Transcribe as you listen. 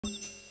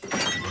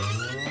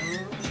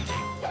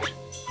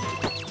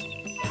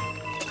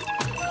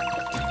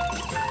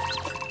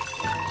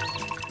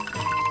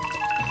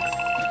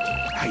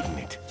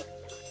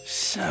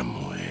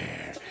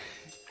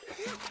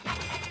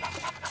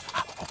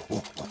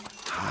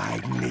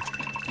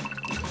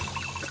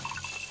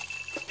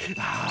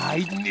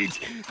Hiding it.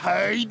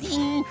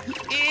 Hiding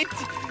it.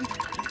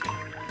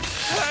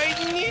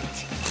 Hiding it.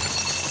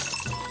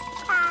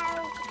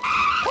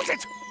 Who's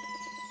it?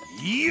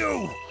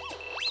 You.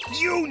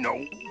 You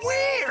know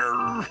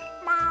where.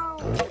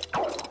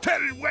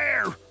 Tell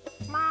where.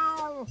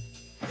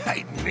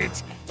 Hiding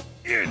it.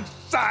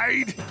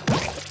 Inside.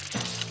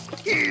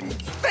 In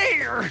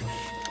there.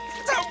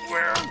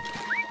 Somewhere.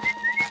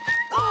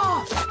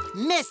 Oh,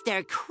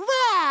 Mr.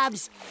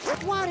 Krabs!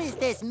 What is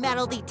this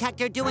metal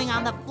detector doing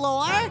on the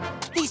floor?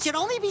 These should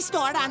only be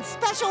stored on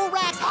special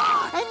racks.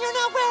 And you're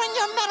not wearing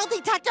your metal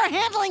detector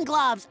handling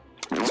gloves.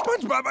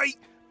 SpongeBob, I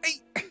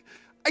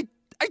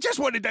just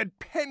wanted that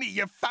penny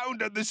you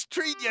found on the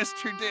street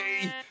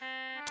yesterday.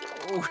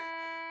 Oh,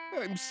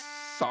 I'm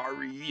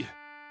sorry.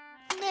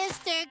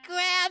 Mr.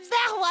 Krabs,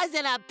 that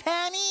wasn't a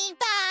penny.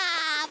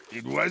 Stop!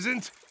 It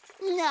wasn't?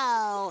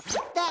 No,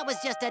 that was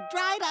just a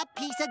dried up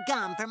piece of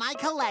gum for my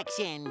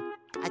collection.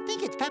 I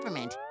think it's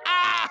peppermint.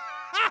 Ah!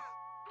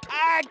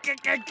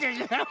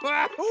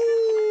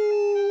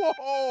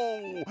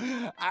 Oh,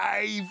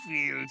 I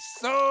feel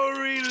so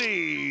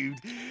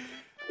relieved.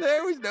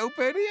 There was no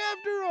penny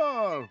after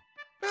all.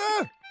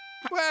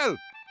 Well,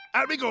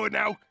 I'll be going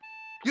now.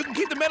 You can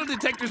keep the metal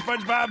detector,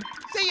 SpongeBob.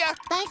 See ya.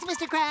 Thanks,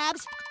 Mr.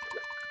 Krabs.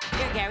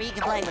 Here, Gary, you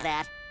can play with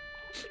that.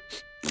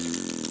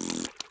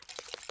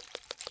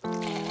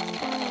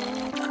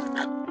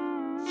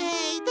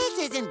 Hey, this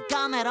isn't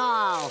gum at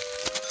all.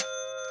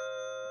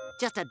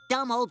 Just a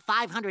dumb old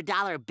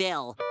 $500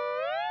 bill.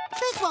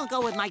 This won't go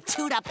with my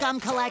chewed-up gum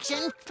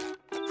collection.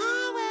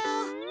 Oh,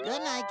 well.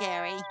 Good night,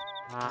 Gary.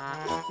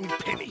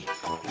 Penny.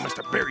 You must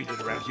have buried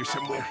it around here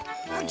somewhere.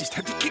 I just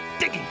have to keep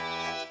digging.